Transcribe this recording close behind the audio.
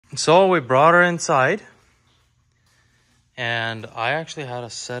So we brought her inside, and I actually had a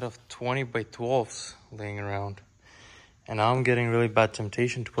set of 20 by 12s laying around, and now I'm getting really bad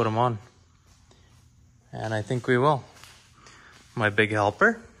temptation to put them on, and I think we will. My big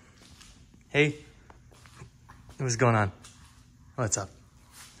helper. Hey, what's going on? What's up?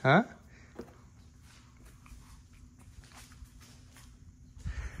 Huh?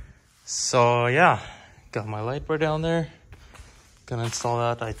 So yeah, got my light bar down there. Gonna install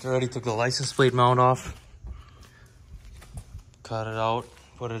that. I already took the license plate mount off. Cut it out,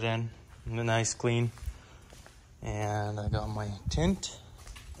 put it in, nice clean. And I got my tint.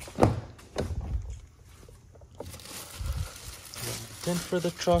 Got my tint for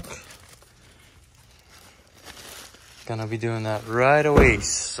the truck. Gonna be doing that right away,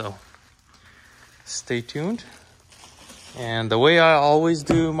 so stay tuned. And the way I always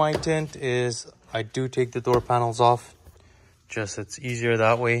do my tint is I do take the door panels off. Just it's easier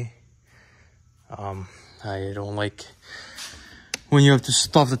that way. I don't like when you have to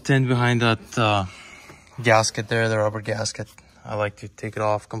stuff the tint behind that gasket there, the rubber gasket. I like to take it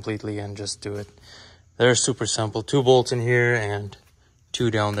off completely and just do it. They're super simple. 2 bolts in here and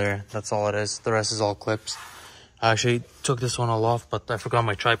 2 down there. That's all it is. The rest is all clips. I actually took this one all off, but I forgot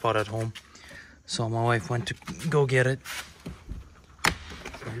my tripod at home. So my wife went to go get it.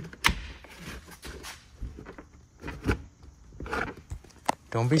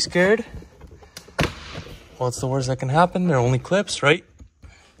 Don't be scared. What's the worst that can happen? They're only clips, right?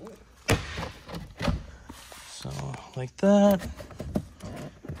 So, like that.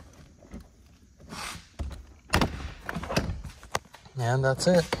 And that's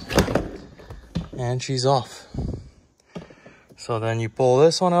it. And she's off. So then you pull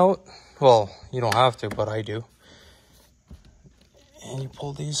this one out. Well, you don't have to, but I do. And you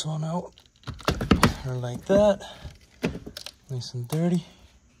pull these one out. Or like that. Nice and dirty.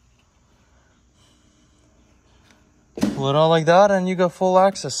 Pull it out like that and you got full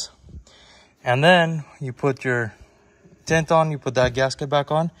access. And then you put your tint on, you put that gasket back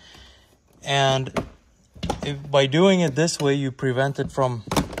on. And by doing it this way, you prevent it from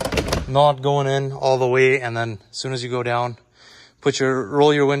not going in all the way. And then as soon as you go down,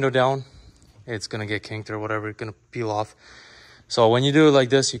 roll your window down, it's gonna get kinked or whatever, it's gonna peel off. So when you do it like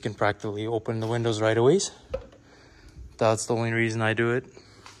this, you can practically open the windows right away. That's the only reason I do it.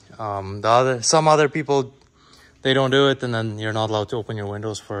 Some other people, they don't do it, and then you're not allowed to open your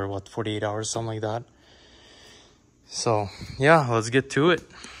windows for what, 48 hours, something like that. So yeah, let's get to it.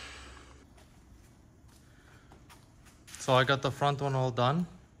 So I got the front one all done.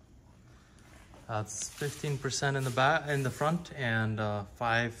 That's 15% in the back, in the front, and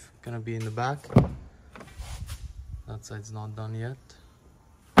 5 gonna be in the back. That side's not done yet.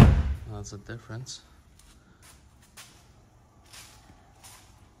 That's a difference.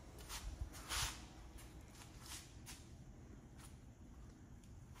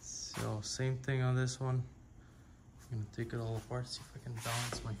 So same thing on this one. I'm gonna take it all apart, see if I can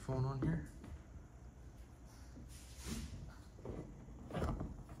balance my phone on here.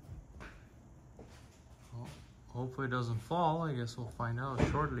 Oh, hopefully it doesn't fall. I guess we'll find out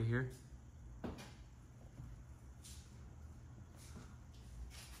shortly here.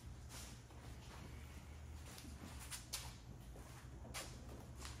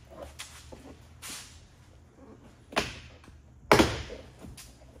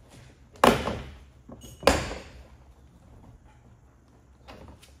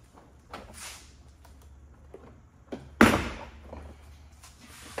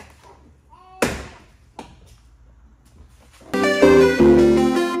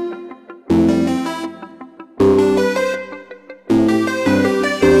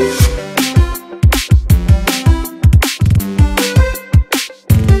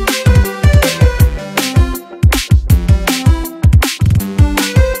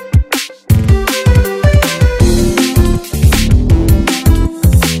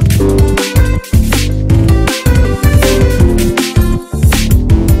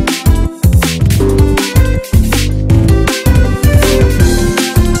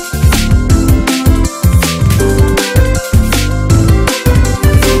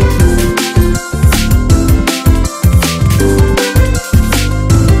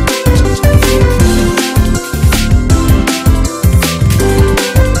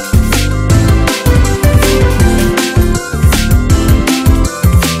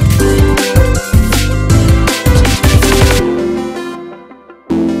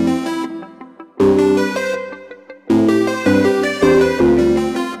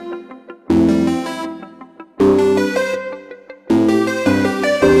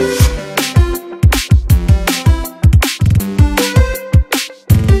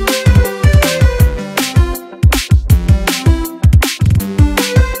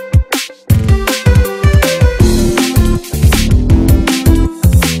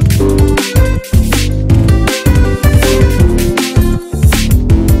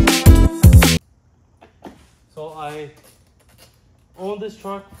 this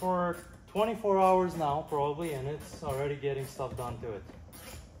truck for 24 hours now, probably, and it's already getting stuff done to it.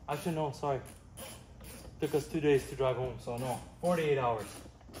 Actually, no, sorry. Took us 2 days to drive home, so no, 48 hours,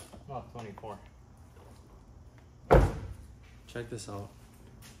 not 24. Check this out.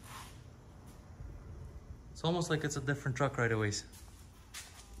 It's almost like it's a different truck right away.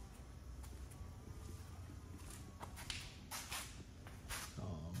 Oh,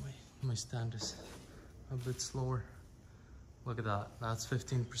 my stand is a bit slower. Look at that, that's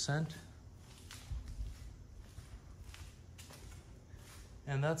 15%.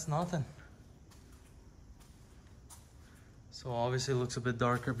 And that's nothing. So obviously it looks a bit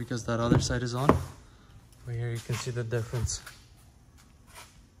darker because that other side is on. But here you can see the difference.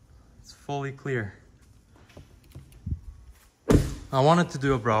 It's fully clear. I wanted to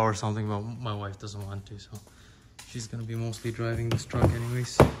do a brow or something, but my wife doesn't want to, so she's gonna be mostly driving this truck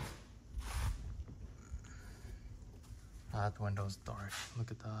anyways. That window's dark, look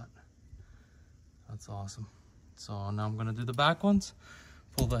at that. That's awesome. So now I'm gonna do the back ones,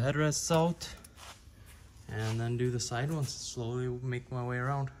 pull the headrests out, and then do the side ones, slowly make my way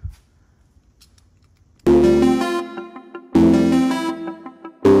around.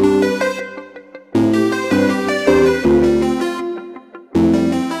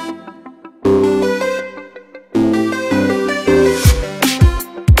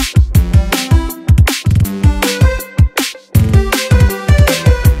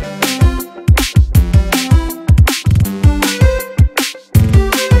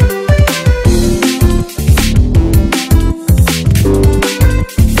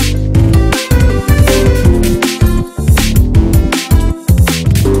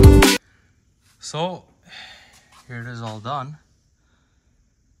 So here it is all done.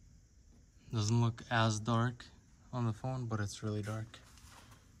 Doesn't look as dark on the phone, but it's really dark.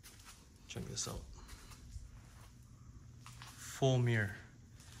 Check this out. Full mirror.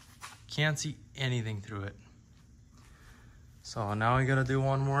 Can't see anything through it. So now I gotta do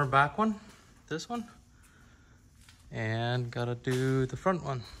one more back one, this one, and gotta do the front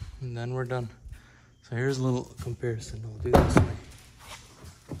one, and then we're done. So here's a little comparison. I'll do this way.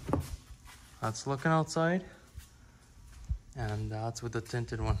 That's looking outside, and that's with the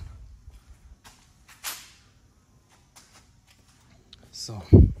tinted one. So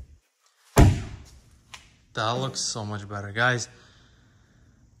that looks so much better, guys.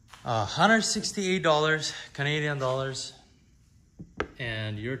 $168 Canadian dollars,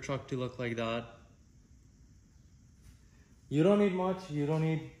 and your truck to look like that. You don't need much. You don't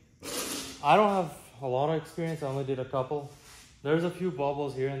need. I don't have a lot of experience. I only did a couple. There's a few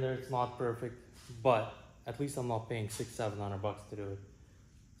bubbles here and there. It's not perfect, but at least I'm not paying $600-700 to do it.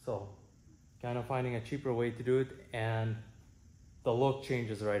 So kind of finding a cheaper way to do it, and the look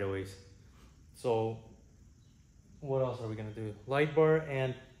changes right away. So what else are we gonna do? Light bar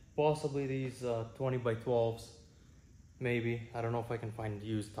and possibly these 20 by 12s, maybe. I don't know if I can find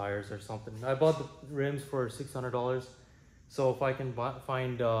used tires or something. I bought the rims for $600, so if I can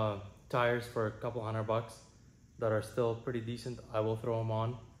find tires for a couple $100 that are still pretty decent, I will throw them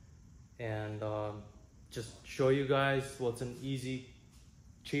on and just show you guys what's an easy,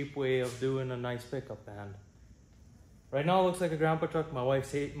 cheap way of doing a nice pickup. And right now it looks like a grandpa truck. My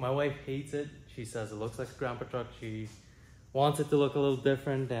wife hates it. She says it looks like a grandpa truck. She wants it to look a little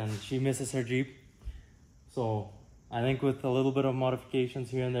different, and she misses her Jeep. So I think with a little bit of modifications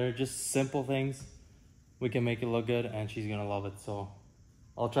here and there, just simple things, we can make it look good, and she's gonna love it. So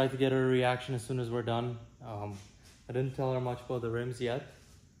I'll try to get her a reaction as soon as we're done. I didn't tell her much about the rims yet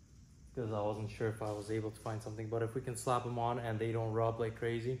because I wasn't sure if I was able to find something, but if we can slap them on and they don't rub like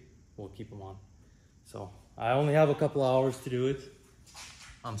crazy, we'll keep them on. So I only have a couple hours to do it.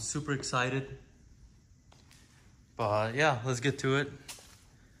 I'm super excited, but yeah, let's get to it.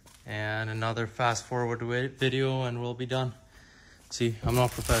 And another fast forward video and we'll be done. See, I'm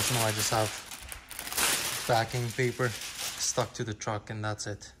not professional. I just have backing paper stuck to the truck and that's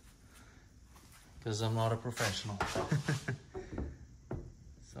it, because I'm not a professional.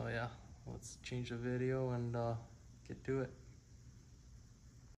 So yeah, let's change the video and get to it.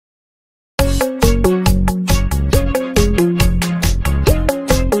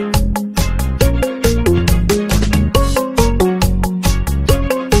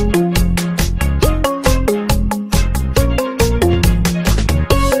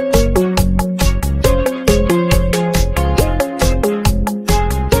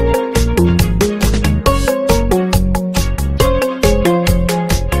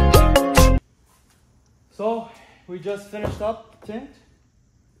 So we just finished up tint.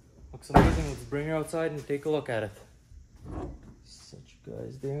 Looks amazing. Let's bring her outside and take a look at it. Set you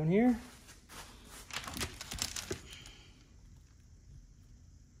guys down here.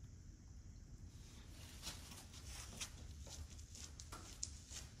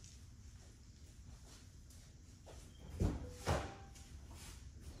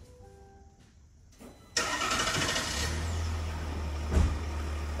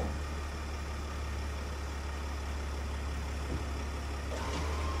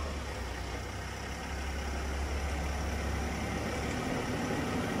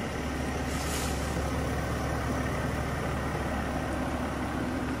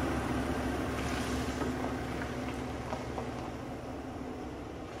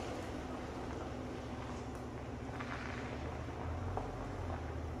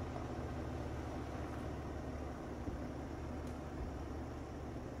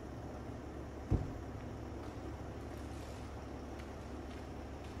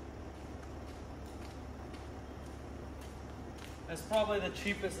 It's probably the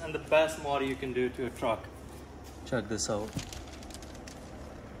cheapest and the best mod you can do to a truck. Check this out.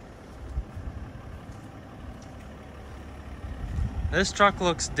 This truck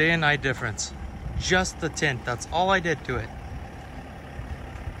looks day and night difference. Just the tint, that's all I did to it.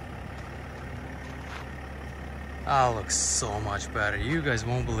 Oh, looks so much better. You guys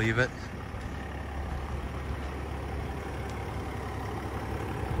won't believe it.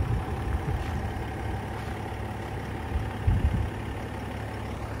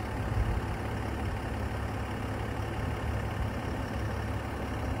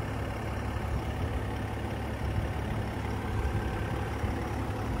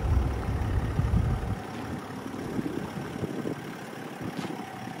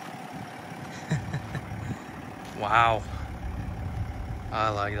 Wow, I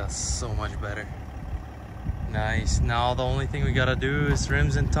like that so much better. Nice. Now the only thing we gotta do is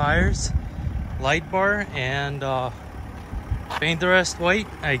rims and tires, light bar, and paint the rest white,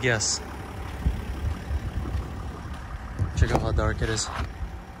 I guess. Check out how dark it is.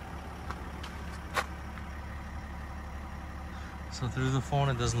 So through the phone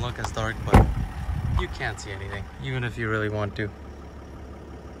it doesn't look as dark, but you can't see anything, even if you really want to.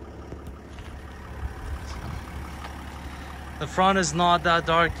 The front is not that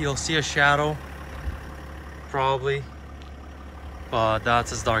dark. You'll see a shadow, probably, but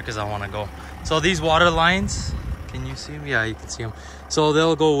that's as dark as I want to go. So these water lines, can you see them? Yeah, you can see them. So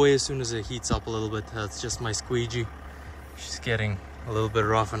they'll go away as soon as it heats up a little bit. That's just my squeegee. She's getting a little bit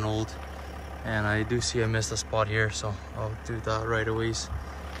rough and old. And I do see I missed a spot here, so I'll do that right away.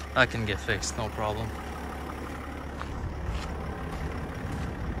 That can get fixed, no problem.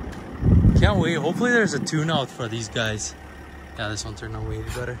 Can't wait. Hopefully there's a tune out for these guys. Yeah, this one turned out way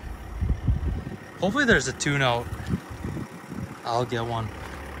better. Hopefully there's a tune out. I'll get one.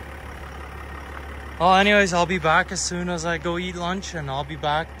 Well, anyways, I'll be back as soon as I go eat lunch, and I'll be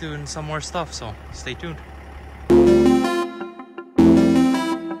back doing some more stuff, so stay tuned.